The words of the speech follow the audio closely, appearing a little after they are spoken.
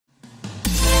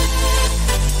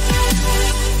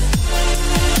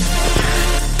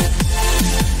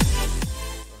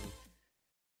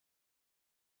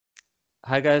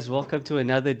Hi guys, welcome to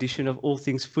another edition of All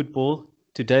Things Football.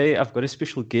 Today I've got a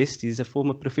special guest. He's a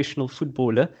former professional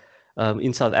footballer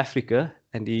in South Africa,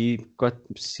 and he got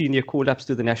senior call-ups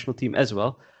to the national team as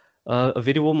well. A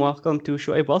very warm welcome to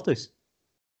Shuaib Walters.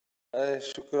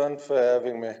 Shukran for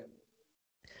having me.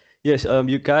 Yes,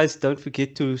 you guys don't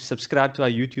forget to subscribe to our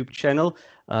YouTube channel.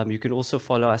 You can also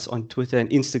follow us on Twitter and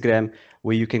Instagram,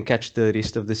 where you can catch the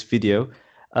rest of this video.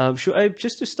 Shuaib,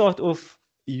 just to start off,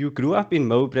 you grew up in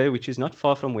Mowbray, which is not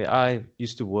far from where I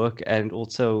used to work and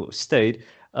also stayed.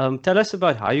 Tell us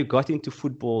about how you got into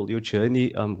football, your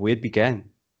journey, where it began.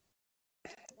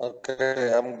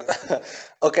 Okay, I'm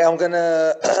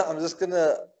just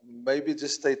gonna maybe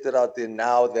just state it out there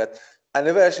now that I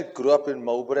never actually grew up in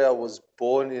Mowbray. I was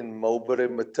born in Mowbray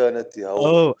maternity home.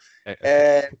 Oh,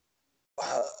 and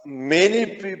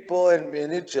many people and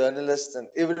many journalists and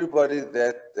everybody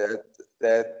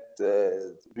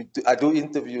I do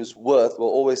interviews with will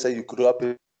always say you grew up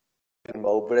in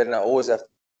Mowbray, and I always have.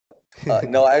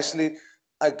 No, actually,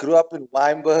 I grew up in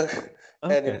Wynberg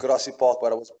and in Grassy Park,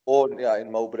 but I was born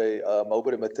in Mowbray,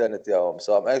 Mowbray maternity home.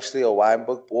 So I'm actually a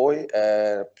Wynberg boy,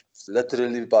 and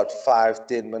literally about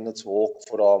 5-10 minutes walk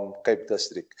from Cape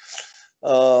District.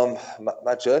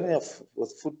 My journey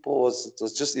with football was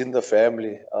just in the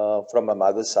family from my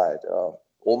mother's side.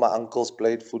 All my uncles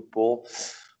played football.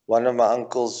 One of my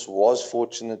uncles was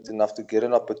fortunate enough to get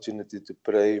an opportunity to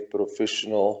play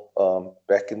professional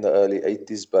back in the early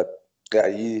 80s, but yeah,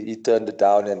 he turned it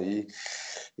down, and he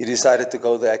decided to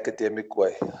go the academic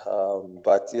way.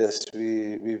 But yes,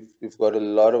 we've got a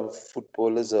lot of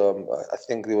footballers. I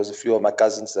think there was a few of my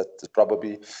cousins that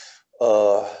probably,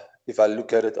 if I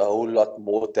look at it, a whole lot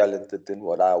more talented than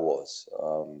what I was.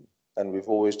 And we've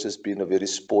always just been a very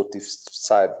sportive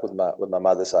side with my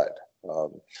mother's side.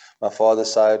 My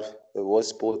father's side, they was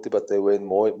sporty, but they went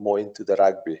more into the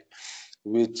rugby,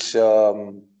 which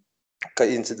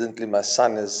coincidentally my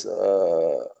son is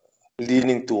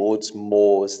leaning towards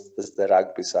more as the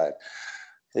rugby side.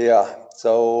 Yeah.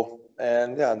 So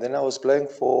and then I was playing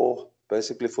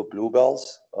basically for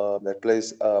Bluebells, that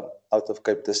plays out of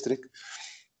Cape District,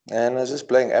 and I was just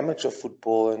playing amateur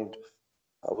football, and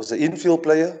I was an infield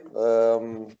player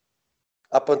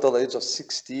up until the age of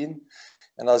 16.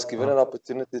 And I was given an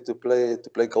opportunity to play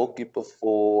goalkeeper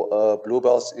for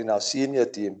Bluebells in our senior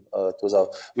team. We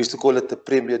used to call it the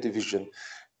Premier Division,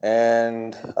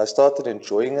 and I started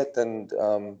enjoying it. And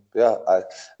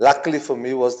luckily for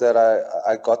me was that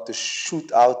I got to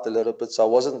shoot out a little bit. So I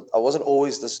wasn't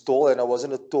always this tall, and I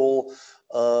wasn't a tall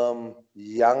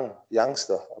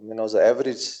youngster. I mean, I was an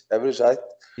average height.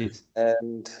 Yes.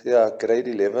 And grade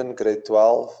 11, grade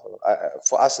 12.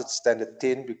 For us, it's standard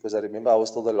 10 because I remember I was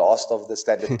still the last of the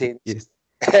standard 10. Yes.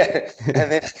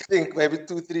 And then I think maybe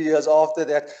 2-3 years after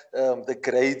that, the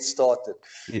grades started.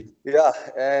 Yes. Yeah,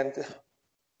 and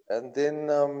then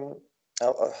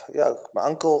my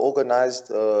uncle organized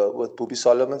with Bobby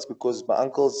Solomon's, because my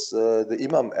uncle's the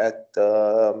imam at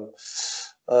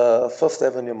 5th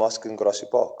Avenue Mosque in Grassy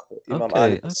Park. Imam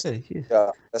Ali. Yes.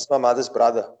 Yeah, that's my mother's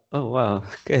brother. Oh wow.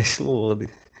 Okay, small.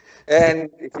 And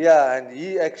he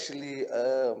actually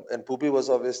and Bobby was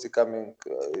obviously coming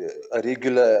a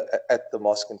regular at the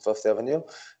mosque in 5th Avenue,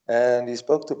 and he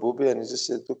spoke to Bobby, and he just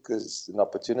said, "Look, it's an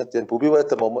opportunity." And Bobby at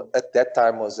that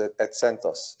time was at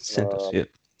Santos. Yeah.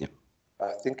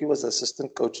 I think he was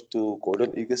assistant coach to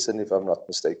Gordon Egerson, if I'm not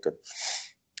mistaken.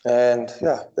 And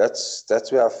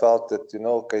that's where I felt that,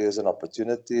 okay, there's an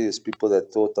opportunity. There's people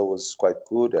that thought I was quite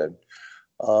good, and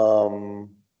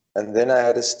then I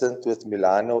had a stint with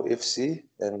Milano FC,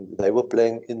 and they were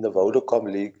playing in the Vodacom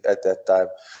League at that time,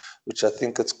 which I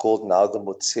think it's called now the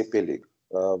Motsepe League.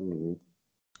 And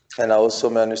I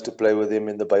also managed to play with him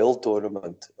in the Bail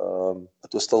tournament.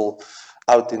 It was still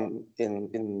out in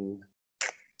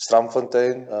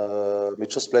Bloemfontein,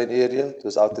 Mitchell's Plain area. It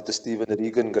was out at the Stephen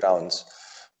Regan grounds,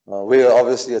 where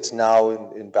obviously it's now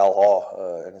in Belhar,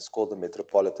 and it's called the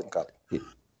Metropolitan Cup. Yeah.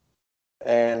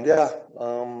 And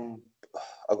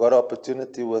I got an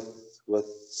opportunity with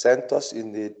Santos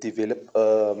in the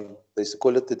they used to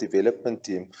call it the development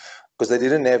team, because they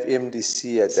didn't have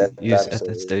MDC at that time. At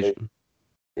that stage.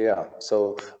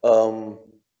 So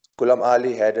Ghulam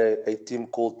Ali had a team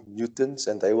called Newtons,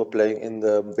 and they were playing in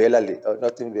the Vela League,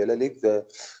 not in Vela League, the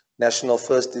National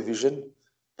First Division.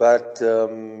 But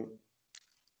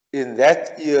in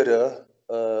that era,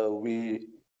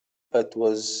 it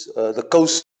was the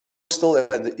coastal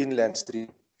and the inland stream.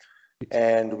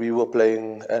 And we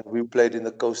played in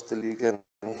the Coastal League, and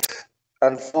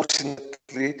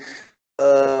unfortunately,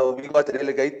 we got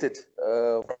relegated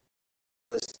from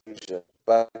this division.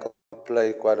 But I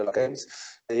played quite a lot of games.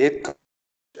 The head coach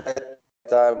at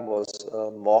time was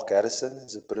Mark Harrison.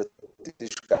 He's a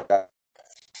British guy.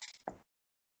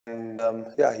 And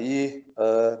yeah, he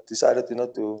decided,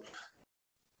 to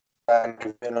try and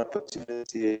give me an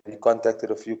opportunity. He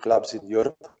contacted a few clubs in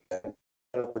Europe and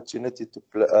an opportunity to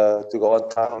play, to go on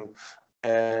town.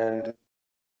 And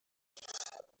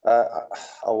I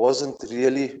wasn't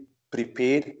really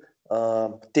prepared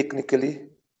technically,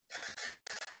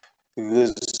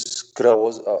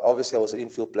 because obviously I was an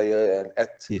infield player, and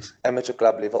at amateur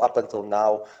club level up until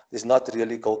now, there's not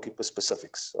really goalkeeper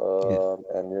specifics,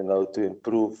 and to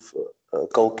improve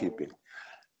goalkeeping.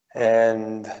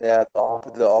 And yeah,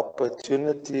 the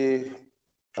opportunity,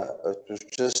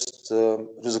 it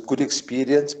was a good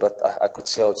experience, but I could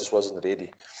see I just wasn't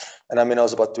ready. And I mean, I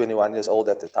was about 21 years old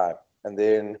at the time. And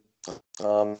then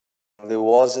there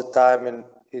was a time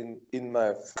in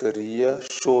my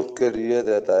short career,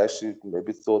 that I actually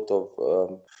maybe thought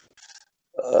of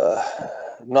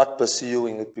not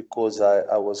pursuing it, because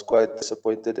I was quite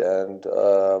disappointed and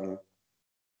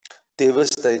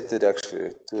devastated,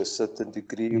 actually, to a certain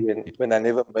degree, when I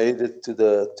never made it to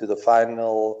the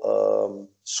final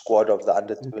squad of the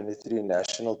under-23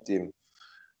 national team.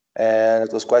 And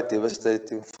it was quite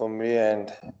devastating for me,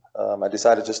 and I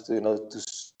decided just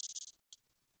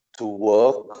to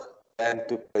work and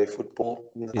to play football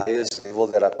in the highest level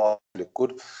that I possibly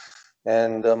could.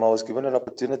 And I was given an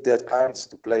opportunity at Cairns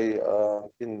to play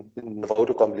in the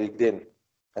Vodacom League then.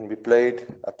 And I played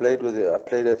at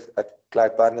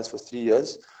Clyde Partners for 3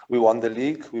 years. We won the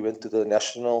league. We went to the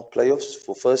national playoffs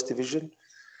for first division.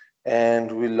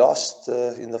 And we lost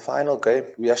in the final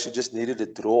game. We actually just needed a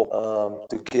draw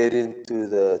to get into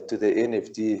the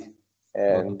NFD.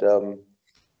 And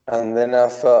then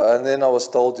I was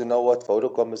told, you know what,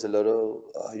 Vodacom is a little,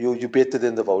 you're better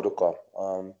than the Vodacom.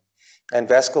 And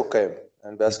Vasco came,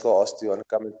 and Vasco asked, do you want to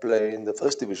come and play in the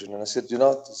first division? And I said,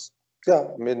 yeah,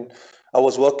 I mean, I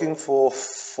was working for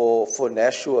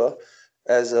Nashua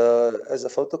as a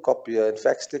photocopier and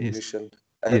fax technician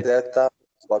at that time,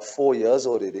 about 4 years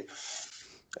already.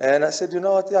 And I said, you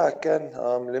know what, yeah, I can.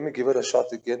 Let me give it a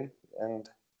shot again. And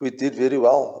we did very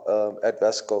well at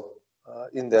Vasco.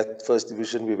 In that first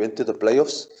division, we went to the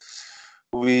playoffs.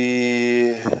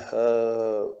 We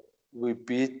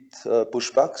beat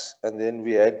Bushbucks, and then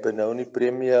we had Benoni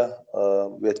Premier.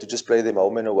 We had to just play them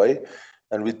home and away.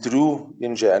 And we drew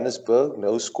in Johannesburg,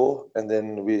 no score. And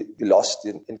then we lost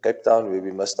in Cape Town, where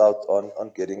we missed out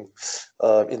on getting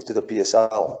into the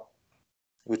PSL,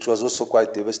 which was also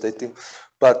quite devastating.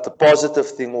 But the positive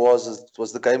thing was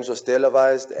the games was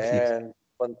televised, and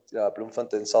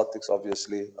Bloemfontein Celtics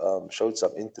obviously showed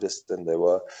some interest, and they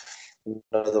were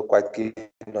quite keen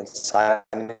on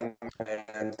signing,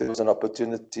 and there was an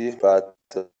opportunity, but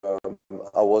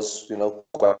I was,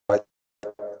 quite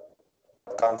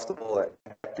comfortable and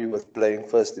happy with playing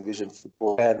first division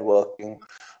football and working.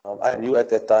 I knew at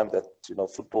that time that,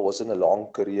 football wasn't a long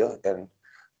career, and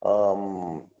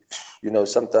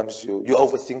sometimes you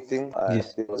overthink things.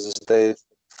 There was a stage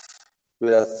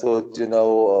where I thought,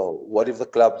 what if the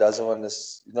club doesn't want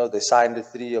to, they signed a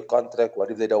 3-year contract.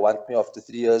 What if they don't want me after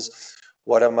 3 years?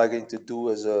 What am I going to do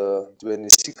as a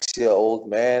 26-year-old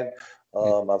man?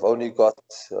 I've only got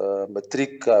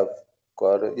matric. I've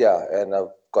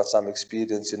got some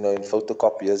experience, in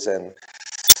photocopiers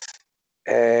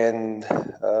and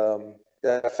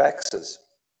faxes.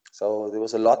 So there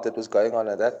was a lot that was going on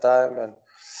at that time, and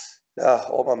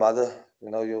my mother,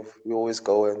 we always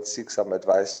go and seek some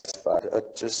advice, but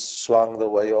it just swung the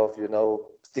way of,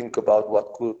 think about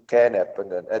what can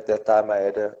happen. And at that time, I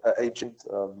had an agent,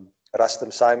 Rustam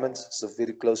Simons, is a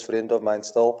very close friend of mine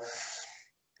still.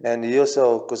 And he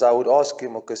also, because I would ask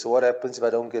him, okay, so what happens if I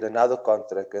don't get another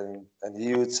contract? And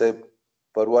he would say,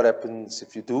 but what happens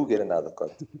if you do get another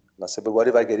contract? And I said, but what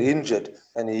if I get injured?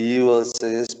 And he will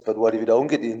say, yes, but what if you don't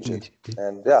get injured?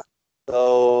 And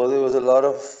so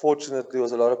fortunately, there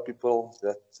was a lot of people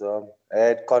that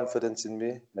had confidence in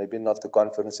me, maybe not the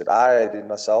confidence that I had in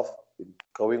myself,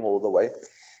 going all the way.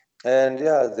 And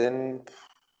then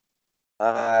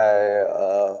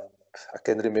I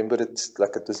can remember it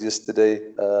like it was yesterday.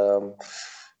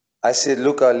 I said,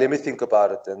 look, let me think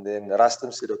about it. And then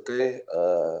Rustam said, okay,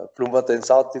 Bloemfontein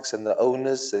Celtics and the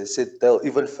owners, they said they'll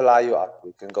even fly you up.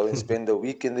 We can go and spend a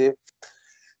week in there.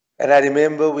 And I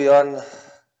remember we on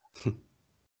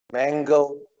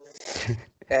Mango,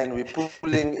 and we're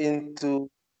pulling into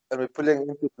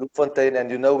Bloemfontein.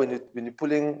 And when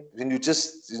you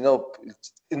just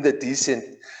in the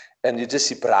descent, and you just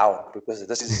see brown, because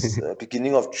this is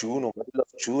beginning of June or middle of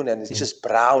June, and it's just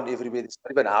brown everywhere. There's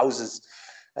not even houses.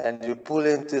 and you pull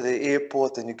into the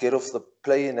airport and you get off the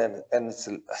plane and it's,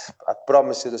 I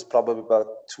promise you, it's probably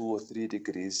about 2 or 3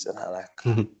 degrees. And I'm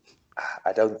like,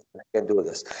 I can do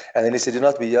this. And then he said, "Do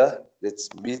not be here. Let's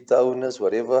meet the owners,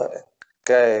 whatever."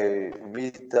 Okay,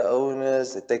 meet the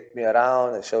owners. They take me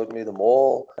around. They showed me the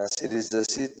mall. I said, "Is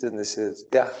this it?" And they said,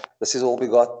 "Yeah, this is all we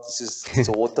got. It's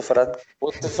a waterfront."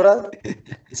 Waterfront?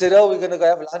 He said, "Oh, we're going to go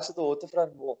have lunch at the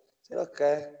waterfront mall." I said,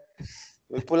 "Okay."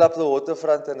 We pull up the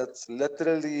waterfront and it's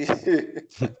literally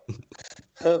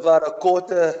about a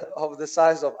quarter of the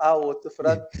size of our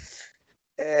waterfront.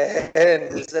 And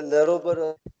there's a little bit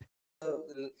of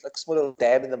like small little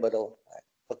dam in the middle.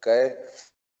 Okay.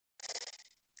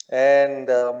 And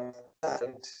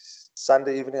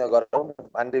Sunday evening I got home.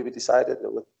 Monday we decided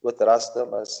with the rest of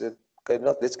them, I said, okay,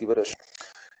 let's give it a shot.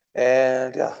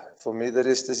 And yeah, for me the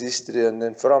rest is history. And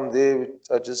then from there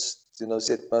I just,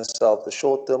 set myself the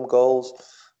short-term goals,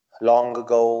 longer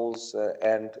goals,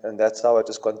 and that's how I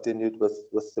just continued with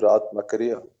throughout my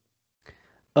career.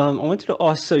 I wanted to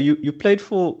ask, so you played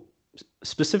for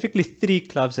specifically 3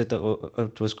 clubs that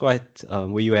it was quite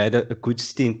where you had a good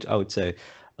stint, I would say,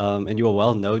 and you were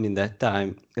well known in that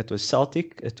time. It was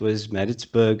Celtic, it was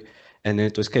Maritzburg, and then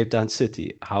it was Cape Town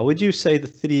City. How would you say the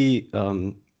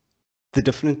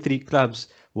different 3 clubs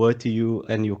were to you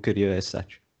and your career as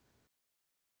such?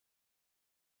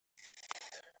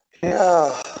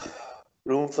 Yeah,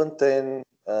 Bloemfontein.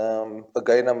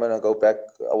 Again, I'm gonna go back.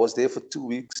 I was there for 2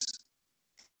 weeks,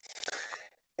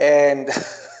 and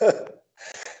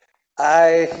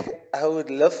I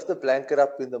would lift the blanket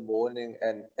up in the morning,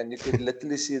 and you could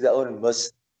literally see the own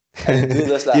mist, and you do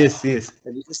this like yes,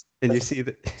 and you see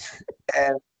that.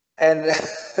 and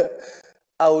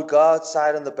I would go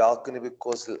outside on the balcony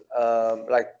because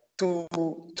like two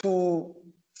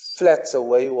flats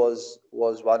away was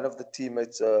one of the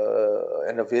teammates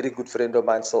and a very good friend of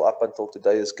mine still up until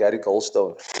today is Gary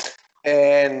Goldstone.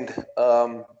 And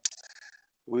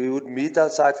we would meet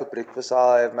outside for breakfast.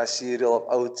 I'll have my cereal of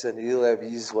oats and he'll have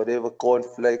his whatever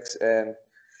cornflakes. And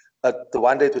the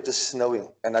one day it was just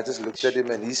snowing. And I just looked at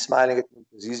him and he's smiling at me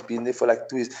because he's been there for like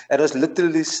 2 years. And it was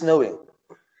literally snowing.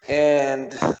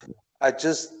 And I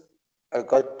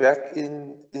got back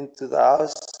into the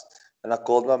house and I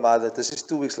called my mother. This is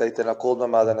 2 weeks later. And I called my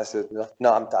mother and I said,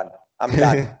 no, I'm done. I'm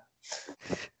done.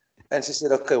 And she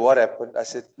said, okay, what happened? I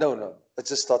said, no, it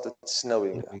just started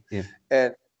snowing. Yeah.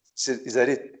 And she said, is that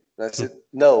it? And I said,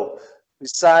 no.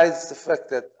 Besides the fact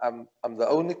that I'm the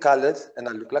only colored and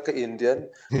I look like an Indian,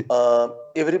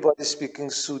 everybody's speaking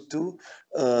Sotho.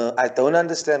 I don't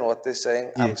understand what they're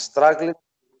saying. I'm struggling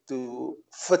to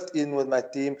fit in with my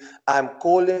team. I'm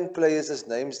calling players'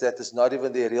 names that is not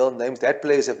even their real names. That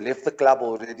players have left the club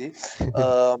already.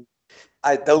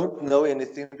 I don't know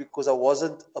anything because I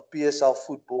wasn't a PSL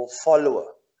football follower.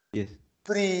 Yes.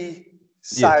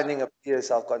 Pre-signing a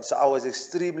PSL contract. So I was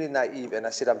extremely naive and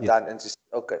I said, I'm done. And she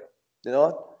said, okay, you know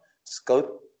what? Just go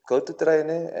to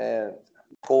training and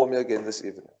call me again this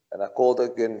evening. And I called her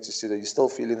again and she said, are you still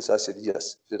feeling this? I said,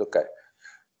 yes. She said, okay.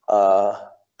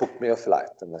 Book me a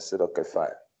flight. And I said, okay, fine.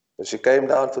 So she came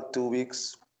down for 2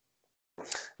 weeks.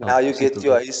 Now you get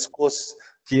your ice course.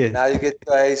 Yeah. Now you get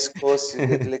your ice course. You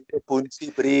get like a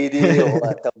punchi breedy or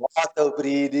a tomato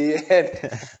breedy. And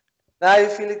now you're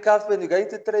feeling confident. You're going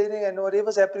to training and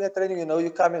whatever's happening at training, you're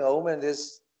coming home and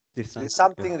there's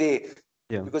something there.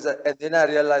 Yeah. Because and then I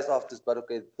realized after, but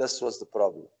okay, this was the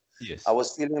problem. Yes. I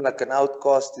was feeling like an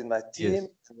outcast in my team.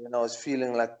 And then I was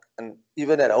feeling like, and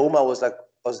even at home, I was like,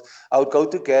 I would go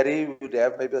to Gary, we would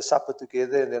have maybe a supper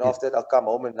together, and then after that, I'll come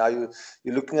home, and now you're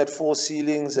looking at 4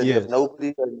 ceilings, and you have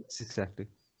nobody. Exactly.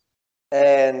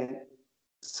 And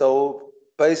so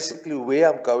basically,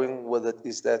 where I'm going with it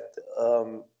is that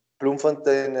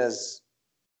Bloemfontein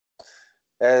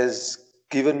has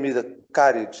given me the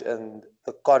courage and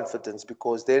the confidence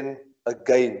because then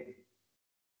again,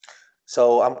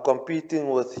 so I'm competing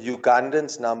with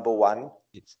Ugandans #1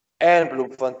 and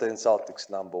Bloemfontein Celtics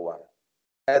 #1.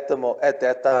 At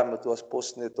that time, it was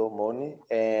Postneto Moni,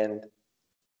 and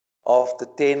after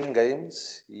 10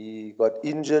 games, he got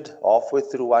injured halfway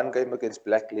through one game against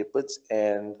Black Leopards,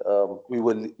 and we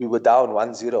were down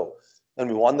 1-0, and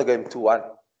we won the game 2-1.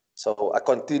 So I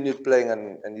continued playing,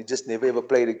 and he just never ever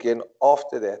played again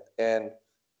after that. And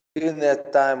in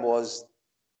that time was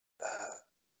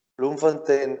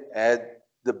Bloemfontein had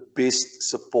the best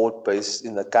support base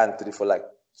in the country for like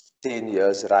 10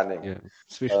 years running. Yeah,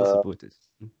 special supporters.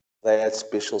 They had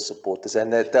special supporters.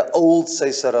 And the old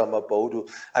Caesar Mabodu,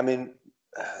 I mean,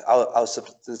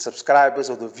 the subscribers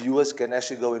or the viewers can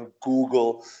actually go and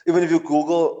Google. Even if you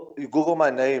Google my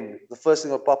name, the first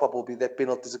thing that will pop up will be that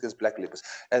penalties against Black Leopards,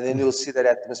 and then you'll see that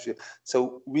atmosphere.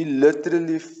 So we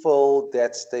literally filled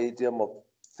that stadium of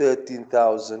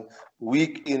 13,000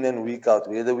 week in and week out.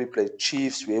 Whether we played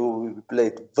Chiefs, whether we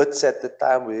played Wits at the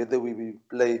time, whether we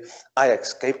played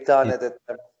Ajax, Cape Town at the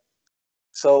time.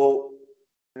 So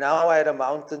now I had a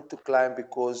mountain to climb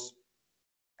because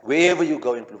wherever you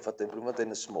go in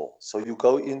Bloemfontein is small. So you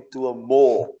go into a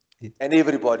mall and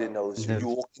everybody knows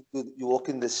you. You walk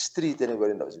in the street and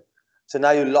everybody knows you. So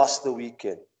now you lost the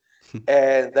weekend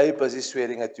and they're busy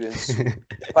swearing at you in Sue.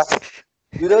 But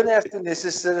you don't have to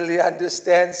necessarily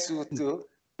understand Sue to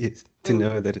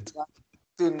know that it's...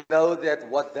 to know that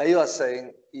what they are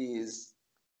saying is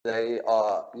they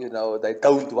are, they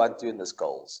don't want you in the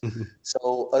skulls.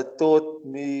 So it taught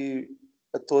me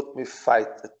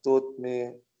fight. It taught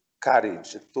me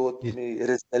courage. It taught me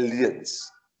resilience.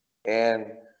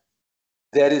 And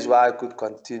that is why I could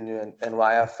continue and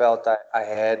why I felt I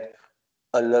had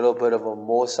a little bit of a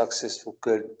more successful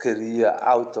career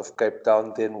out of Cape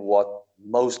Town than what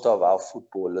most of our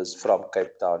footballers from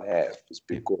Cape Town have. It's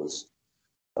because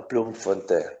of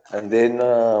Bloemfontein. And then,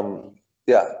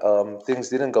 things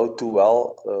didn't go too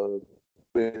well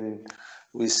when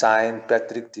we signed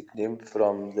Patrick Ticknam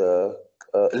from the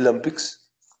Olympics.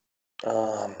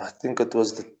 I think it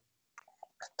was the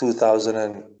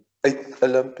 2008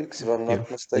 Olympics, if I'm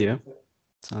not mistaken. Yeah,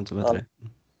 sounds about right.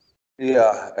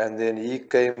 Yeah, and then he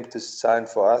came to sign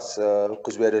for us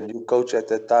because we had a new coach at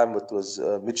that time. It was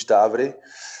Mitch Davre,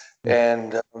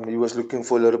 and he was looking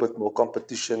for a little bit more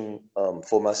competition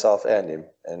for myself and him.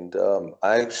 And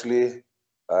I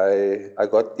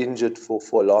got injured for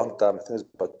a long time. I think it was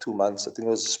about 2 months. I think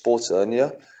it was a sports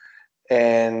hernia.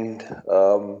 And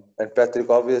Patrick,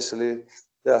 obviously,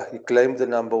 he claimed the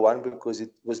number one because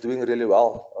it was doing really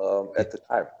well at the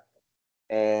time.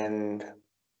 And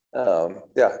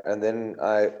and then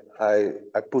I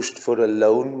pushed for a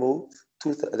loan move.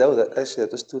 That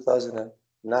was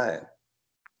 2009.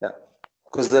 Yeah,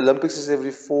 because the Olympics is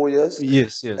every 4 years.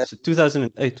 Yes. So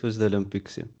 2008 was the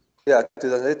Olympics. Yeah,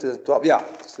 2008, 2012. Yeah,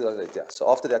 2008. Yeah. So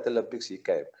after that Olympics, he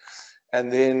came.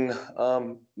 And then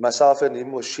myself and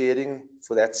him were sharing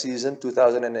for that season,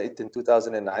 2008 and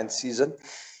 2009 season.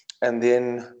 And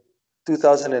then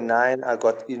 2009, I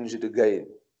got injured again.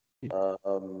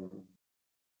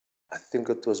 I think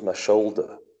it was my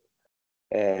shoulder.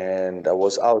 And I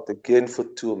was out again for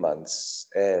 2 months.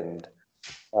 And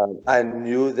I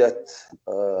knew that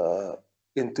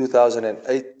in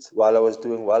 2008, while I was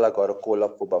doing well, I got a call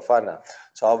up for Bafana.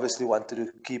 So I obviously wanted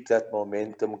to keep that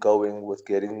momentum going with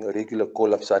getting a regular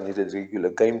call-up, so I needed regular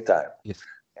game time. Yes.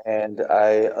 And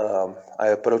I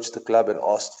approached the club and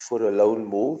asked for a loan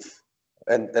move.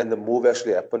 And the move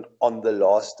actually happened on the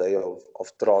last day of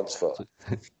transfer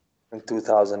in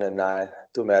 2009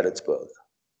 to Maritzburg.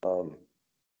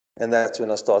 And that's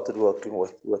when I started working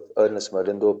with Ernest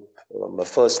Middendorp, my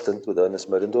first stint with Ernest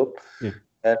Middendorp. Yeah.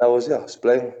 And I was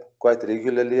playing quite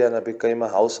regularly, and I became a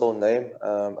household name.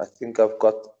 I think I've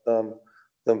got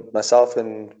myself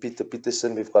and Peter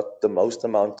Peterson, we've got the most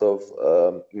amount of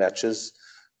matches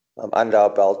under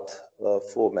our belt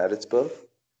for Maritzburg.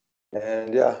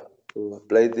 And we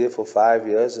played there for 5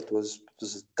 years. It was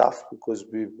tough because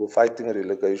we were fighting a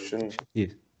relegation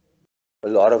a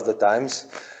lot of the times.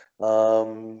 Up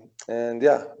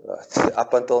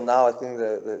until now, I think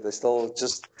they still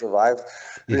just survived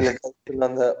relegation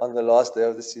on the last day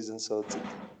of the season. So it's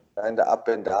kind of up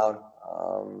and down.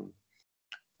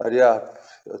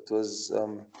 It was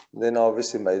then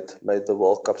obviously made the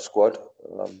World Cup squad.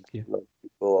 People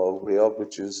are aware of,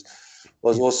 which was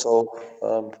also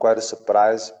quite a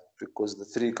surprise because the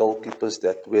 3 goalkeepers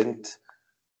that went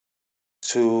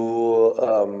to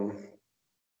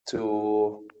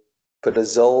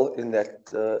Brazil in that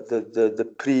the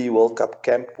pre-World Cup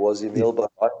camp was Emil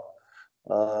Barrat,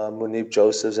 Munib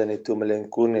Josephs, and Itumeleng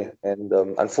Kune. And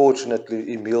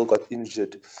unfortunately, Emil got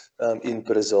injured in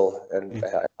Brazil, and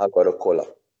I got a call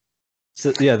up.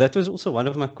 So that was also one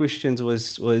of my questions.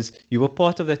 Was you were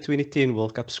part of that 2010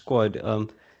 World Cup squad?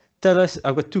 Tell us.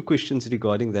 I've got 2 questions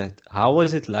regarding that. How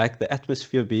was it like, the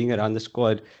atmosphere being around the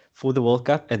squad for the World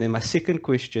Cup? And then my second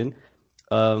question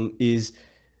is,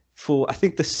 for I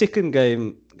think the second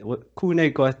game,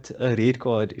 Kune got a red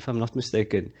card, if I'm not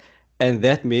mistaken, and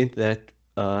that meant that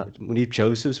Munib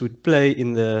Josephs would play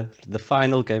in the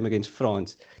final game against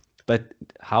France. But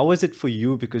how was it for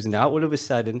you? Because now all of a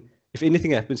sudden, if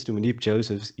anything happens to Munib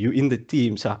Josephs, you're in the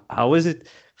team. So how was it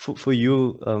for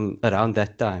you around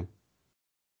that time?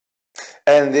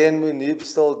 And then when Neep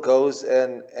still goes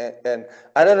and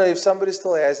I don't know if somebody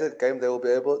still has that game, they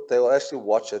will actually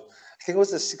watch it. I think it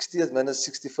was the 60th minute,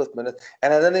 65th minute,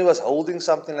 and I don't know, he was holding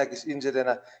something like he's injured,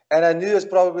 and I knew he was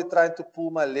probably trying to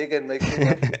pull my leg and make me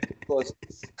not because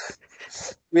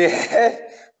we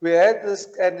had this,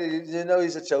 and you know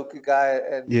he's a jokey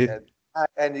guy, Yeah.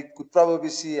 and he could probably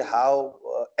see how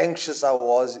anxious I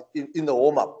was in the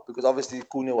warm up because obviously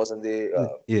Cunha wasn't there.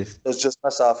 Yes. It was just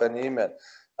myself and him, and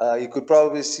you could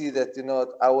probably see that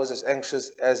I was as anxious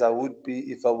as I would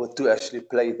be if I were to actually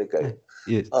play the game.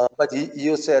 Yes. But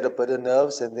he also had a bit of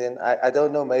nerves, and then I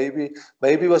don't know, maybe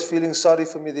he was feeling sorry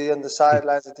for me there on the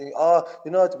sidelines and thinking, oh,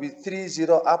 you know what, we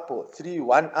 3-0 up or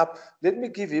 3-1 up. Let me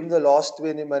give him the last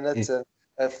 20 minutes and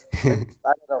maybe,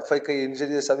 I don't know, fake an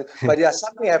injury or something. But yeah,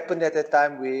 something happened at that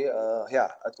time where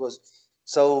it was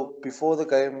so before the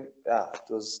game. Yeah, it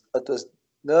was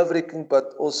nerve-wracking,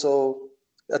 but also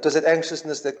it was that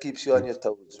anxiousness that keeps you on your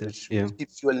toes, which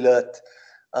keeps you alert.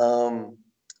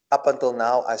 Up until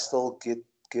now, I still get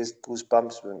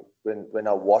goosebumps when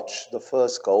I watch the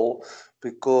first goal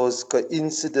because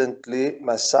coincidentally,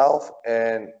 myself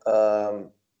and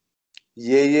Yeye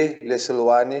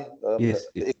Leselwani,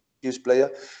 the excuse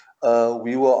player,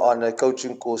 we were on a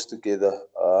coaching course together,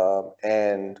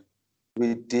 and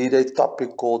we did a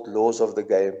topic called Laws of the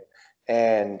Game,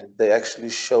 and they actually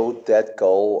showed that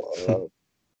goal.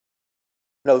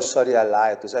 No, sorry, I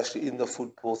lied. It was actually in the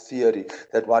football theory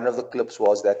that one of the clips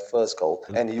was that first goal,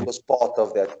 and he was part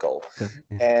of that goal.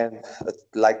 And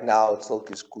like now, it still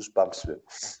gives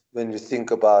goosebumps when you think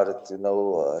about it.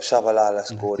 Shabalala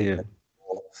scoring that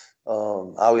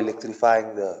goal, how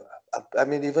electrifying I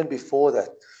mean, even before that,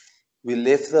 we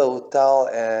left the hotel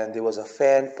and there was a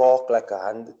fan park like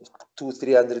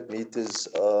 200-300 meters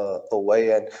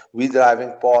away, and we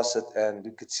driving past it, and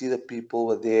you could see the people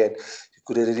were there, and you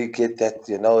could really get that,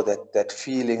 that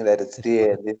feeling that it's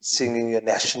there, and then singing your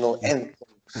national anthem.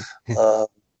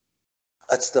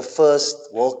 It's the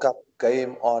first World Cup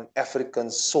game on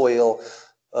African soil.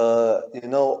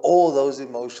 All those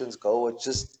emotions go. It's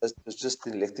just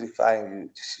electrifying.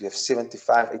 You have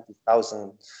 75,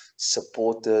 80,000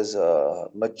 supporters.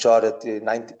 Majority,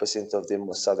 90% of them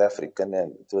were South African,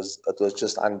 and it was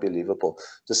just unbelievable.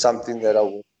 It was something that I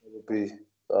will be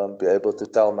able to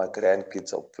tell my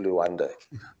grandkids hopefully one day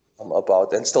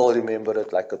about, and still remember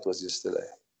it like it was yesterday.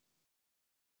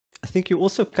 I think you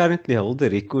also currently hold the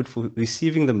record for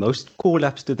receiving the most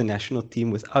call-ups to the national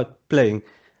team without playing.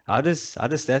 How does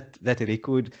that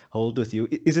record hold with you?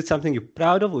 Is it something you're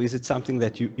proud of, or is it something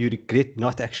that you regret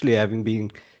not actually having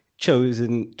been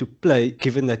chosen to play,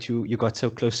 given that you got so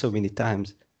close so many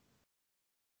times?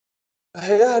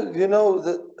 Yeah,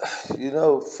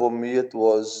 for me it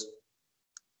was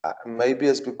maybe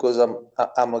it's because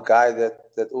I'm a guy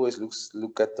that always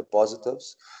look at the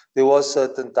positives. There was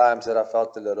certain times that I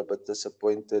felt a little bit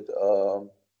disappointed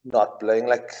not playing,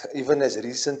 like even as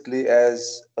recently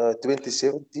as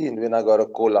 2017 when I got a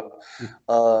call up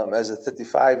as a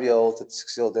 35-year-old,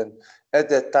 36-year-old, and at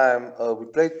that time we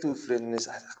played two friendlies.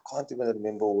 I can't even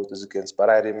remember who it was against, but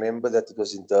I remember that it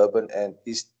was in Durban and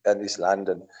East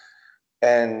London,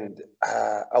 and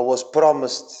I was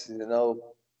promised,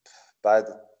 by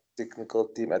the technical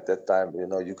team at that time,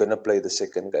 you're going to play the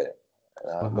second game.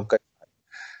 Okay.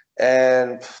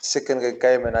 And second game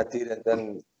came and I did, and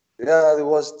then there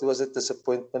was a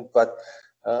disappointment, but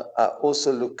I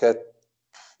also look at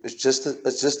it's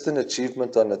just an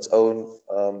achievement on its own,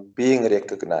 being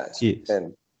recognized. Yes.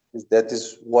 And that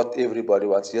is what everybody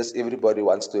wants. Yes, everybody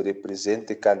wants to represent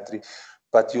the country,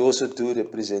 but you also do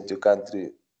represent your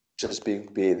country just being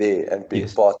there and being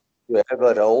part. You have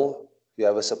a role, you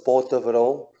have a supportive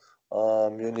role.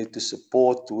 You need to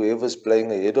support whoever's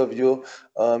playing ahead of you.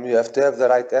 You have to have the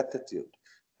right attitude.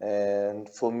 And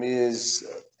for me, it's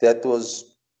the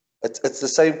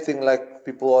same thing like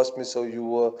people ask me, so you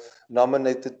were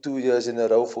nominated 2 years in a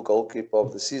row for goalkeeper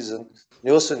of the season.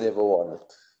 You also never won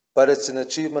it. But it's an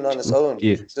achievement on its own,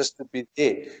 just to be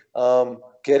there.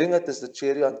 Getting it is the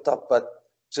cherry on top, but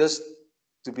just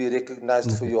to be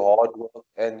recognized for your hard work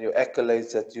and your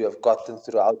accolades that you have gotten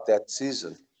throughout that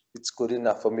season. It's good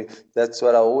enough for me. That's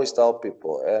what I always tell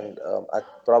people, and I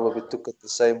probably took it the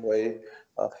same way.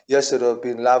 Yes, it would have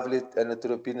been lovely, and it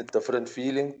would have been a different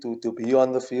feeling to be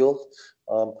on the field.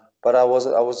 But I was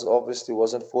obviously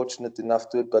wasn't fortunate enough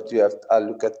to it. But I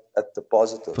look at the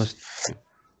positives.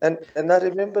 And I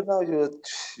remember now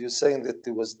you're saying that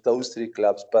it was those three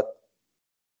clubs, but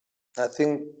I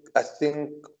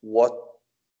think what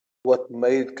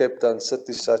made Cape Town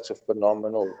City such a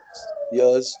phenomenal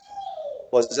years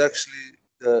was actually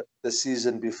the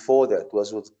season before that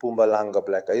was with Mpumalanga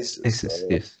Black Aces.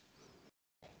 Yes.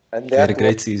 And You had a that was,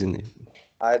 great season.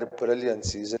 I had a brilliant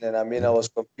season, and I mean, I was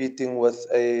competing with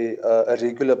a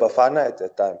regular Bafana at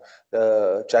that time,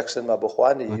 Jackson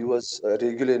Mabugwani. He was a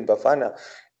regular in Bafana,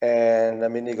 and I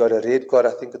mean, he got a red card.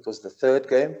 I think it was the third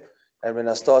game. And when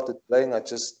I started playing, I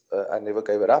never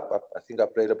gave it up. I think I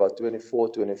played about 24,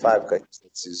 25 games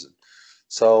that season.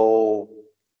 So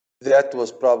that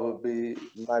was probably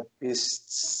my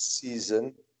best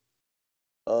season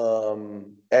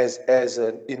as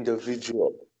an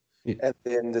individual. Yeah. And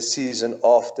then the season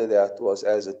after that was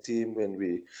as a team when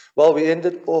we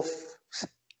ended off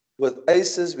with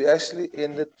aces. We actually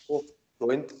ended off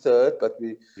joint third, but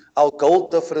our goal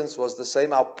difference was the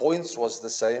same. Our points was the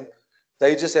same.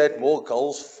 They just had more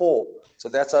goals for. So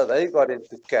that's how they got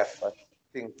into CAF. I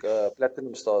think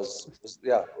Platinum Stars was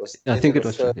I think ended it of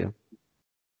was, third. yeah.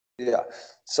 Yeah.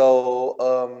 So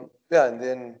and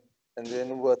then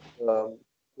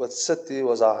with City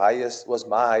was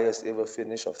my highest ever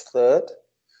finish of third,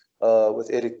 with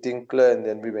Eric Tinkler, and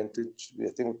then we went to, I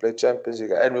think we played Champions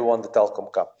League and we won the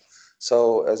Telkom Cup.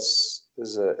 So as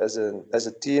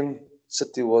a team,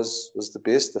 City was the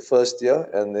best the first year,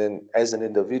 and then as an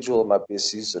individual, my best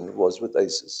season was with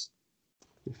Aces.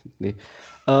 Definitely.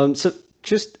 So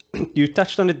just you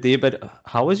touched on it there, but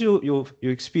how was your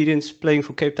experience playing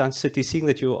for Cape Town City? Seeing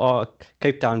that you are a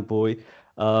Cape Town boy,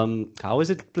 how is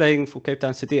it playing for Cape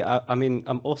Town City? I mean,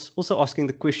 I'm also asking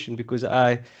the question because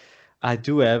I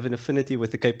do have an affinity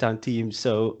with the Cape Town team.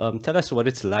 So tell us what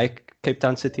it's like, Cape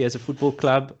Town City as a football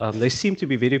club. They seem to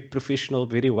be very professional,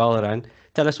 very well run.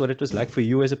 Tell us what it was like for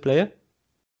you as a player.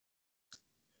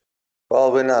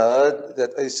 Well, when I heard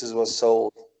that Aces was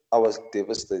sold, I was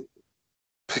devastated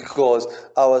because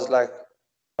I was like,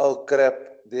 oh crap,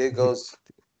 there goes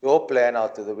your plan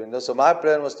out of the window. So my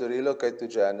plan was to relocate to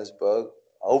Johannesburg,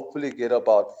 hopefully get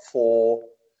about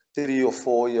 3 or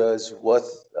 4 years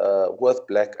with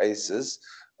Black Aces,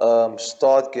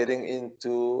 start getting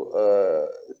into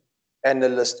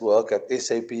analyst work at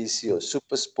SABC or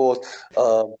Supersport,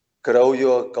 grow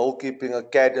your goalkeeping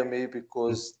academy,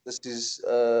 because there's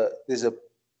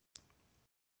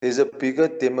a bigger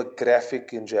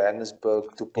demographic in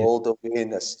Johannesburg to build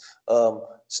awareness.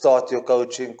 Start your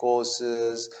coaching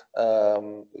courses,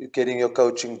 getting your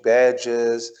coaching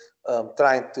badges,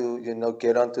 trying to,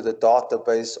 get onto the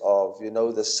database of,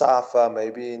 the SAFA,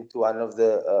 maybe into one of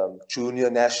the junior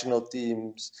national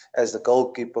teams as the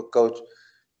goalkeeper coach.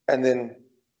 And then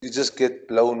you just get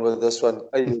blown with this one.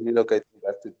 Are you relocating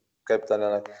back to Cape Town?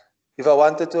 And if I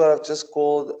wanted to, I've just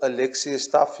called Alexi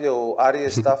Estafio or Ari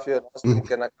Estafio and asked him,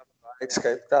 can I come back to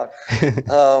Cape Town?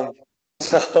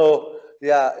 So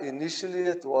yeah, initially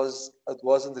it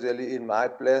wasn't really in my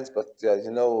plans, but yeah,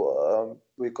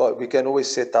 we can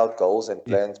always set out goals and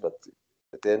plans, but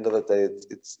at the end of the day,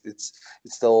 it's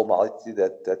the Almighty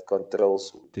that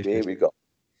controls where we go.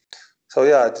 So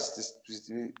yeah,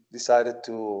 we decided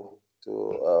to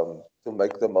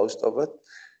make the most of it.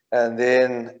 And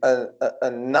then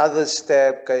another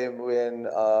stab came when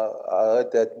I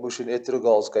heard that Mushin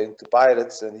Etrogal is going to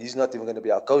Pirates and he's not even going to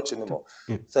be our coach anymore.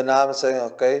 So now I'm saying,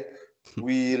 okay,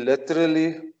 we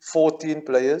literally 14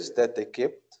 players that they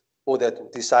kept or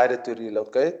that decided to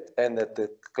relocate and that the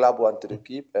club wanted to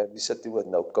keep, and we're sitting with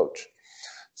no coach.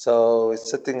 So it's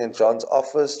sitting in John's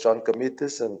office, John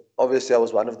Kamitis, and obviously I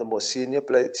was one of the more senior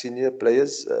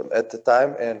players at the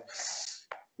time, and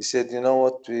he said, "You know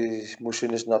what,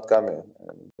 Mushin is not coming."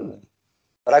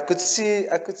 But I could see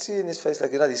in his face,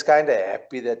 like, he's kind of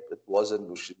happy that it wasn't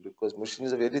Mushin, because Mushin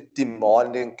is a very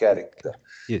demanding character.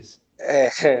 Yes.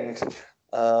 And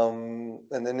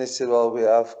then he said, "Well, we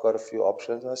have got a few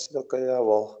options." I said, "Okay, yeah,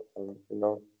 well,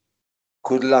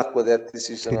 good luck with that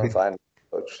decision on finding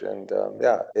a coach." And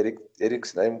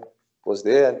Eric's name was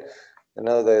there, and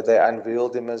they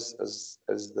unveiled him as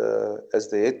the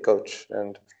head coach.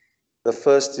 And the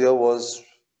first year was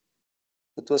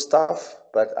tough,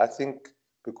 but I think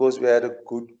because we had a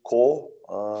good core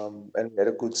and we had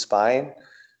a good spine,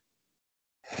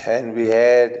 and we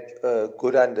had a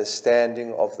good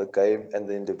understanding of the game and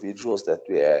the individuals that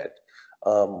we had,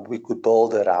 we could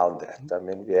build around that. I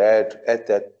mean, we had at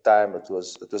that time it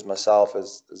was myself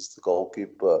as the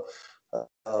goalkeeper.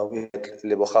 We had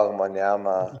Lebogang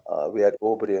Manyama, we had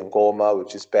Aubrey Ngoma,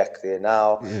 which is back there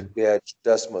now. Yeah. We had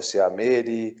Judas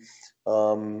Mosiamedi.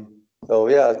 So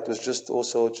yeah, it was just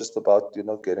about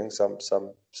getting some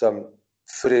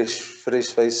fresh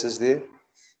faces there.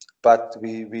 But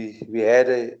we had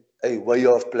a way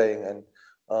of playing, and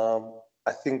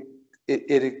I think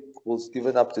Eric will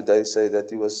even up to date say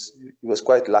that he was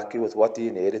quite lucky with what he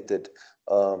inherited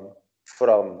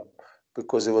from,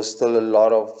 because there was still a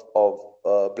lot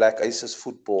of Black Aces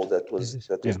football that was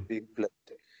being played.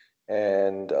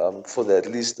 and for at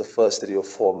least the first 3 or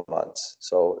 4 months.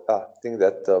 So I think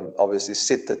that obviously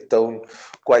set the tone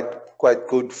quite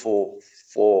good for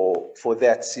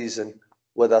that season,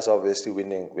 with us obviously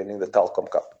winning the Telkom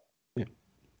Cup. Yeah.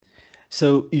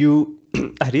 So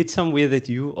I read somewhere that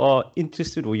you are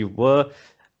interested, or you were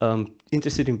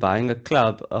interested in buying a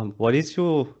club. What is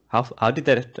how did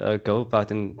that go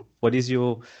about, and what is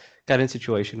your current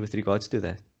situation with regards to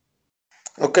that?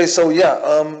 Okay, so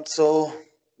yeah, so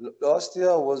last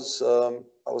year I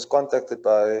was contacted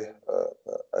by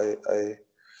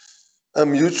a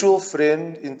mutual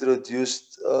friend.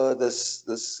 Introduced this.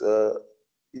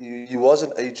 He was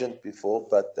an agent before,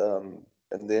 but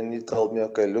and then he told me,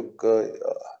 okay, look,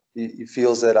 he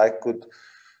feels that I could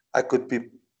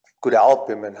help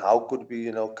him, and how could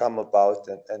we, come about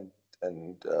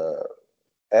and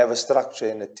have a structure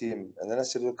in a team. And then I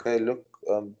said, okay, look,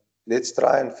 let's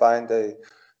try and find a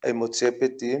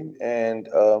Motsepe team, and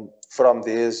from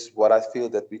there is what I feel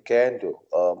that we can do,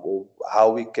 or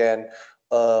how we can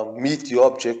meet your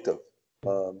objective.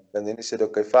 And then he said,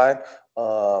 okay, fine.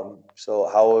 So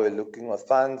how are we looking at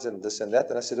funds and this and that?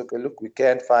 And I said, okay, look, we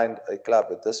can find a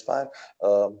club at this fine.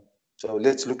 So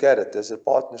let's look at it as a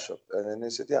partnership. And then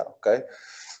he said, yeah, okay.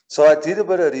 So I did a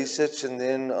bit of research, and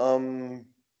then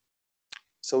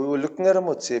so we were looking at a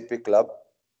Motsepe club,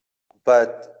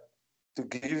 but to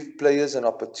give players an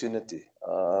opportunity,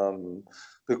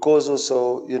 because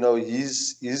also,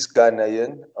 he's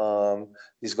Ghanaian.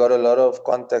 He's got a lot of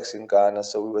contacts in Ghana,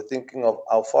 so we were thinking of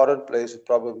our foreign players would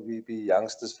probably be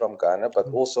youngsters from Ghana, but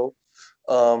also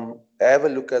have a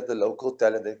look at the local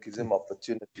talent that gives them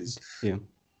opportunities. Yeah.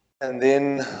 And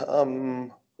then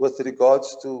with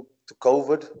regards to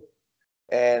COVID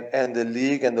and the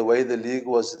league, and the way the league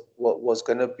was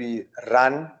going to be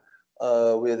run,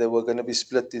 where they were going to be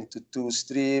split into 2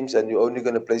 streams, and you're only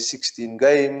going to play 16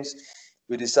 games.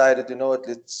 We decided, you know what,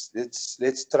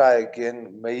 let's try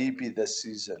again, maybe this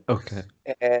season. Okay.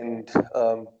 And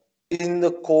in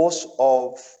the course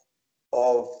of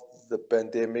the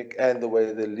pandemic and the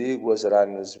way the league was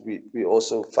run, is we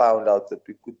also found out that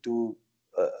we could do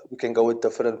we can go a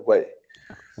different way.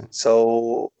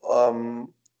 So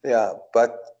yeah,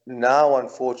 but now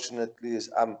unfortunately is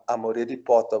I'm already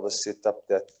part of a setup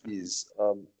that is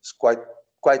quite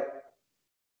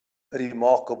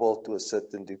remarkable to a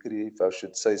certain degree, if I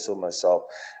should say so myself.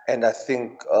 And I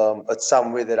think it's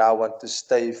somewhere that I want to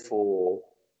stay for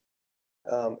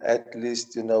at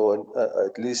least,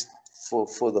 at least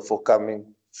for the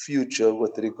forthcoming future,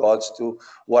 with regards to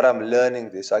what I'm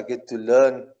learning this. I get to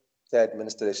learn the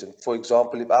administration. For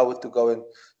example, if I were to go and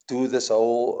do this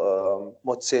whole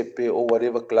Motsepe or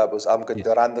whatever club is, I'm going to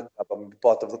run the club, I'm going to be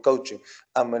part of the coaching,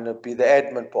 I'm going to be the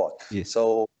admin part. Yes.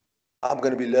 So I'm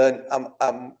going to be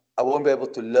I won't be able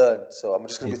to learn. So I'm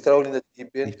just going to be thrown in the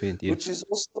deep end, which is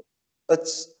also,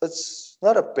 it's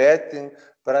not a bad thing.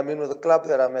 But I mean, with the club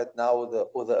that I'm at now,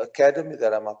 or the academy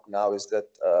that I'm up now, is that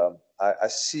I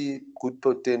see good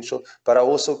potential, but I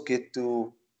also get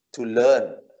to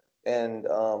learn. And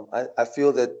I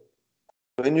feel that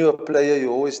when you're a player,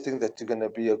 you always think that you're going to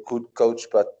be a good coach,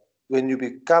 but when you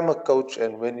become a coach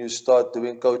and when you start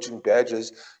doing coaching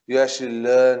badges, you actually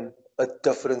learn a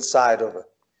different side of it.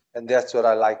 And that's what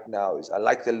I like now. Is I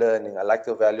like the learning, I like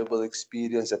the valuable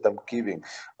experience that I'm giving.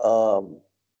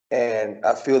 And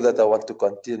I feel that I want to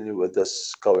continue with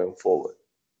this going forward.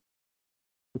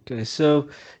 Okay, so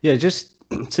yeah, just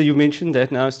so you mentioned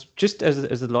that now, just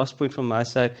as the last point from my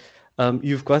side,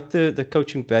 you've got the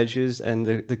coaching badges and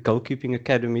the goalkeeping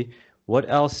academy. What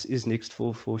else is next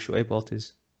for Shuaib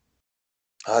Walters?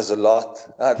 There's a lot.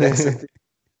 That's the thing.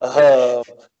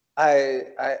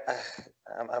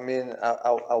 I mean,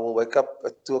 I will wake up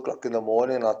at 2:00 in the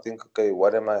morning and I think, okay,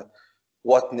 what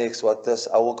next? What this?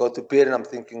 I will go to bed and I'm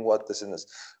thinking, what this and this.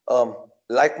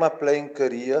 Like my playing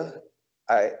career,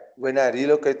 when I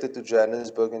relocated to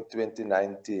Johannesburg in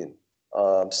 2019,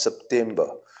 September,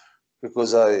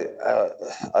 because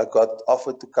I got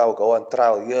offered to go on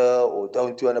trial here, or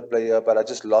don't you want to play here, but I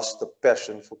just lost the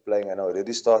passion for playing, and I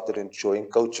already started enjoying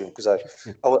coaching, because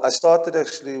I started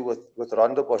actually with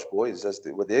Rondebosch boys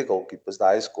with their goalkeepers, the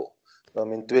high school,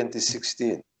 in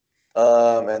 2016.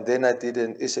 And then I did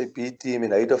an SAP team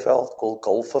in Heidelberg called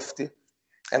Goal 50,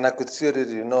 and I could see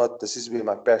that, this is where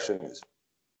my passion is.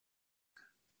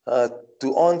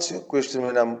 To answer your question,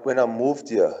 when I moved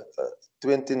here,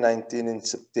 2019 in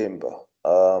September,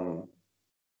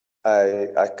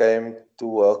 I came to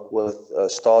work with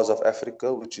Stars of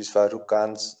Africa, which is Farouk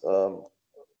Khan's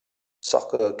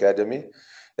soccer academy,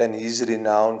 and he's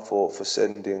renowned for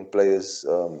sending players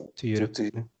to Europe.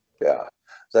 Yeah.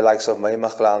 the likes of May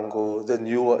Maklango,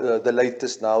 the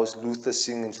latest now is Luther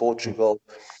Singh in Portugal.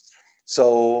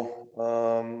 So,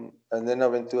 and then I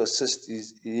went to assist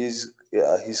his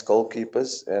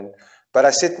goalkeepers, but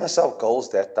I set myself goals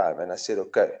that time, and I said,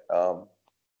 okay,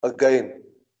 again,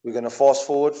 we're going to fast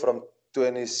forward from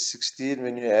 2016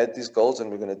 when you had these goals, and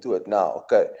we're going to do it now.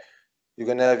 Okay, you're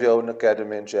going to have your own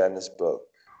academy in Johannesburg.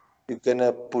 You're going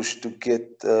to push to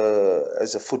get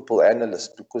as a football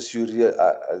analyst, because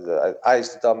I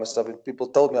used to tell myself, and people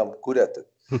told me I'm good at it.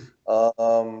 And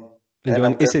you're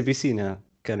on SABC now,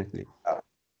 currently.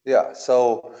 Yeah,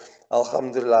 so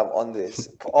Alhamdulillah, I'm on this.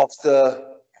 After,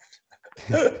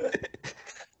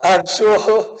 I'm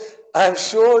sure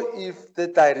if the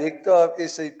director of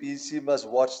SABC must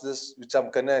watch this, which I'm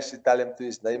gonna actually tell him to,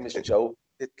 his name is Joe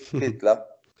Hitler.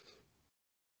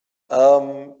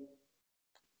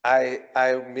 That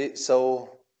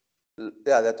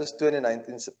was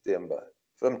 2019 September.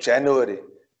 From January,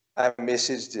 I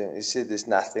messaged him. He said there's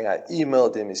nothing. I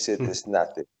emailed him. He said there's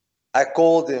nothing. I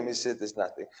called him. He said there's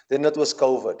nothing. Then it was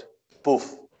COVID.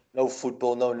 Poof. No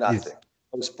football. No nothing. Yes.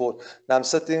 No sport. Now I'm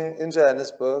sitting in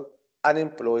Johannesburg,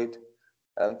 unemployed.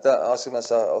 And asking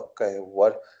myself, okay,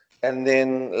 what? And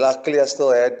then luckily I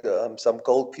still had some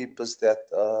goalkeepers that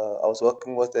I was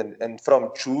working with. And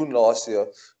from June last year,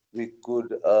 we could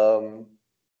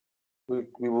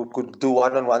do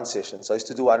one-on-one sessions. I used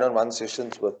to do one-on-one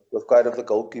sessions with quite a few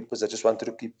goalkeepers. I just wanted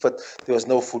to keep fit. There was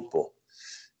no football,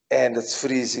 and it's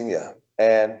freezing here.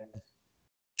 And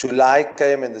July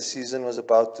came, and the season was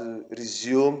about to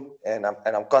resume. And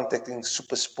I'm contacting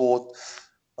SuperSport,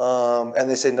 and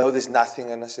they say no, there's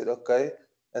nothing. And I said okay.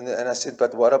 And I said,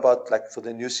 but what about like for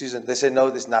the new season? They say no,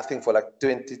 there's nothing for like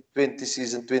 2020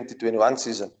 season, 2021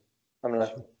 season. I'm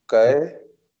like, okay.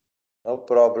 No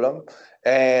problem.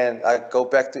 And I go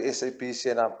back to SAPC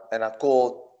and I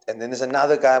call, and then there's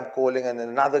another guy I'm calling, and then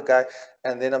another guy,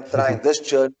 and then I'm trying this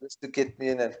journalist to get me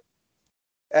in, and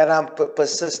I'm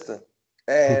persistent.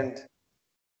 And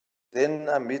then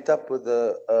I meet up with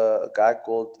a guy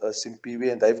called Simpiwe,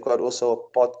 and they've got also a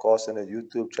podcast and a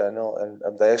YouTube channel, and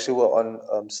they actually were on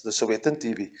the Sowetan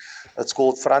TV. It's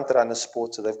called Front Runner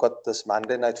Sports. So they've got this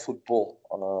Monday Night Football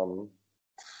on.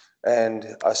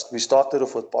 And we started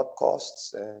off with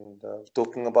podcasts and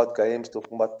talking about games,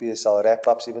 talking about PSL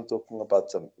wrap-ups, even talking about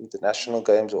some international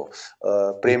games or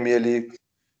Premier League.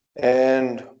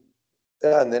 And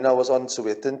then I was on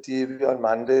Sowetan TV on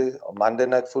Monday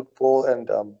Night Football, and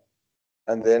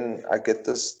then I get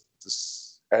this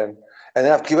and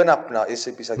then I've given up now.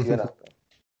 SAP's I've given up.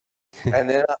 And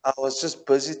then I was just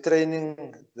busy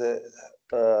training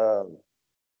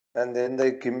and then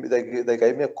they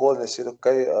gave me a call and they said,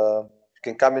 okay, you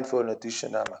can come in for an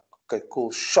audition. I'm like, okay,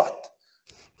 cool, shot.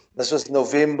 This was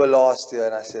November last year,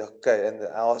 and I said, okay. And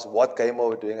I asked, what game are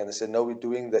we doing? And they said, no, we're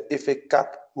doing the FA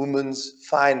Cup Women's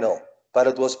Final. But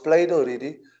it was played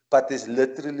already, but there's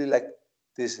literally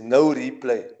there's no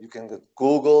replay. You can go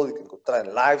Google, you can go try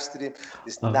and live stream.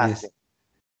 There's nothing. Yes.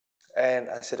 And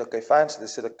I said, okay, fine. So they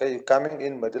said, okay, you're coming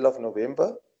in middle of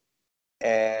November.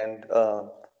 And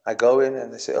I go in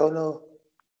and they say, oh no,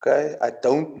 okay, I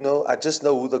don't know. I just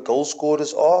know who the goal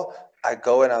scorers are. I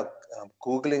go and I'm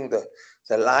Googling the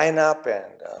lineup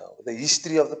and the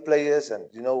history of the players and,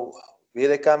 where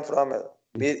they come from.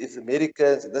 It's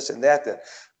Americans and this and that. And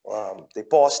they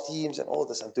past teams and all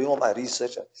this. I'm doing all my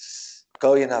research. I'm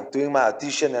doing my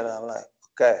audition and I'm like,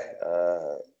 okay.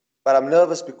 But I'm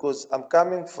nervous because I'm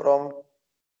coming from,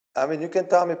 you can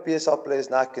tell me PSL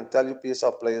players now. I can tell you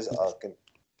PSL players. I can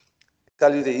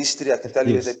tell you the history. I can tell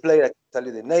you where they play. I can tell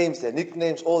you their names, their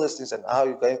nicknames, all those things, and how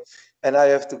you go. And I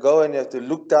have to go and you have to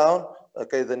look down.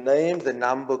 Okay, the name, the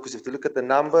number, because you have to look at the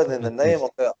number, then the name.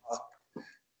 Okay,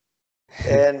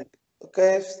 and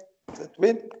okay, it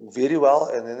went very well.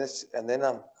 And then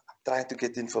I'm trying to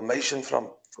get information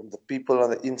from the people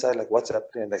on the inside, like what's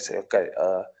happening. And they say, okay,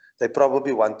 they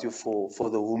probably want you for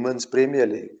the Women's Premier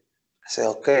League. I say,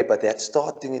 okay, but that's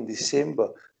starting in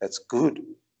December. That's good.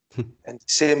 And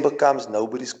December comes,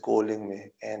 nobody's calling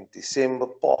me. And December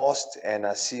passed, and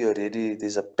I see already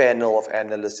there's a panel of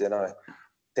analysts. And I'm like,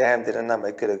 damn, didn't I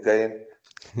make it again?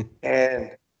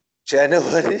 And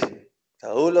January, the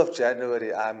whole of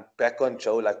January, I'm back on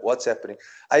Joe, like, what's happening?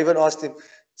 I even asked him.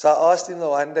 So I asked him the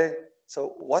one day,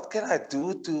 so what can I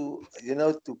do to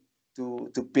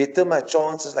better my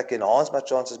chances, like enhance my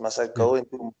chances? Must I go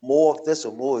into more of this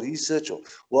or more research or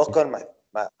work on my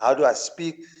how do I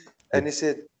speak? And he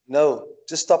said, no,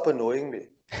 just stop annoying me.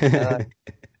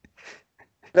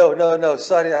 No,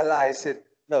 sorry, I lied. I said,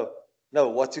 no,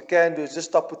 what you can do is just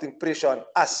stop putting pressure on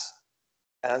us.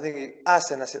 And I think he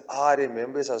asked, and I said, I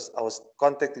remember I was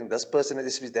contacting this person,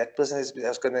 that person, I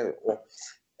was going to,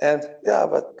 and yeah,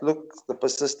 but look, the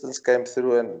persistence came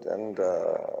through, and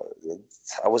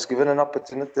I was given an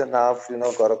opportunity, and I've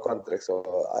got a contract.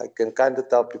 So I can kind of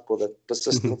tell people that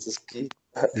persistence is key.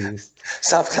 Yes.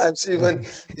 Sometimes even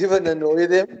annoy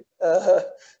them,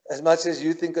 as much as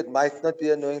you think it might not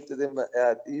be annoying to them,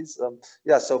 it is.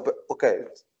 Yeah. So, but okay,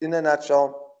 in a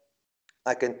nutshell,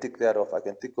 I can tick that off. I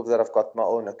can tick off that I've got my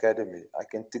own academy. I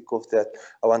can tick off that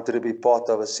I wanted to be part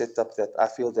of a setup that I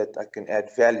feel that I can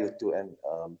add value to and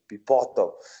be part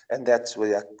of. And that's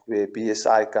where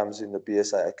BSI comes in, the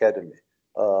BSI Academy.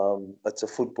 It's a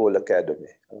football academy.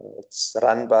 It's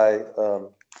run by,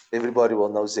 everybody will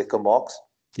know Zeka Marks.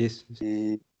 Yes.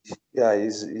 He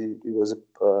was a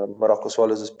Morocco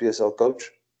Swallows' PSL coach.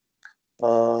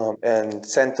 And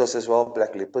Santos as well,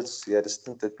 Black Leopards. He had a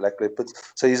stint at Black Leopards.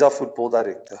 So he's our football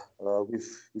director.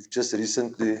 We've just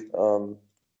recently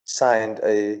signed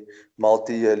a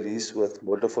multi-year lease with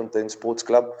Bloemfontein Sports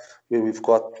Club, where we've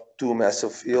got 2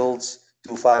 massive fields,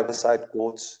 2 5-a-side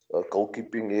courts, a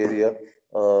goalkeeping area,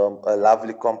 a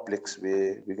lovely complex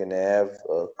where we're going to have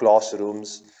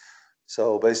classrooms.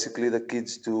 So basically the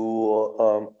kids do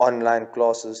online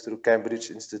classes through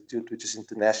Cambridge Institute, which is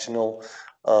international.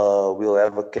 We'll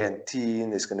have a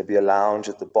canteen. There's going to be a lounge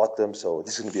at the bottom. So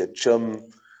there's going to be a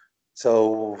gym.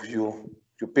 So your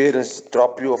parents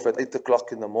drop you off at 8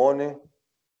 o'clock in the morning,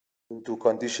 do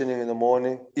conditioning in the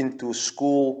morning, into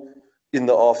school in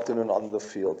the afternoon on the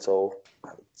field. So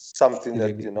something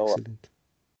that, excellent.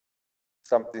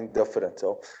 Something different.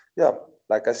 So yeah,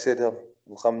 like I said,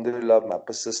 alhamdulillah, my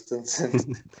persistence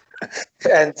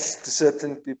and to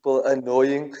certain people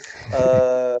annoying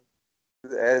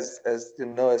has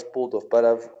pulled off. But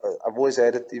I've always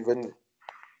had it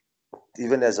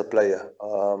even as a player.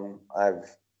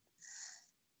 I've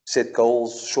set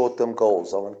goals, short-term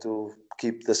goals. I want to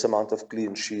keep this amount of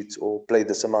clean sheets or play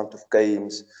this amount of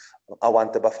games. I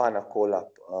want the Bafana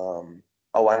call-up.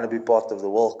 I want to be part of the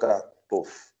World Cup.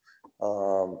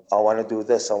 I want to do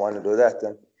this. I want to do that.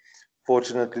 And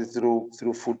fortunately,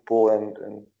 through football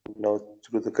and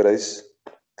through the grace,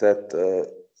 that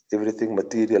everything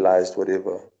materialized,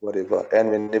 whatever. And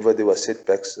whenever there were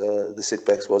setbacks, the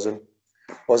setbacks wasn't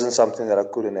something that I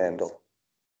couldn't handle.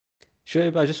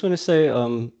 Shuaib, I just want to say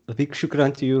a big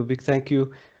shukran to you, a big thank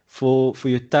you for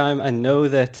your time. I know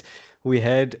that we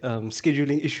had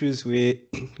scheduling issues where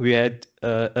we had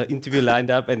an interview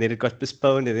lined up and then it got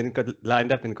postponed and then it got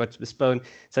lined up and it got postponed.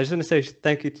 So I just want to say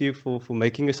thank you to you for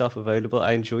making yourself available.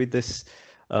 I enjoyed this.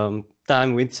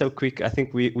 Time went so quick. I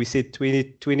think we said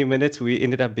 20 minutes. We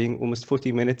ended up being almost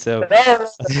 40 minutes. So, so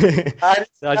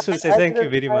I just want to say thank you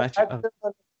very much.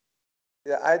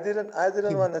 Yeah, I didn't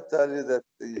want to tell you that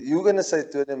you're gonna say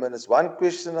 20 minutes. One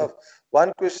question of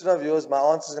yours, my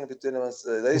answer is gonna be 20 minutes.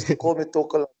 They used to call me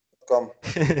Tokel.com.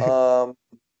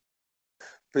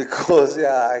 Because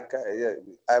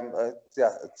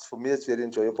for me it's very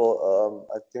enjoyable.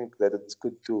 I think that it's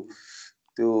good to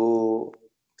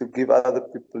give other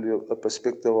people a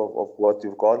perspective of what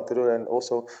you've gone through, and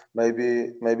also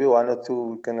maybe one or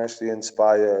two can actually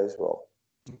inspire as well.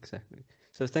 Exactly.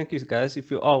 So thank you guys. If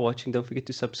you are watching, don't forget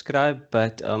to subscribe.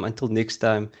 But until next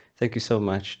time, thank you so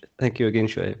much. Thank you again,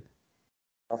 Shuaib.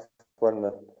 Fun,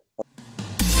 man.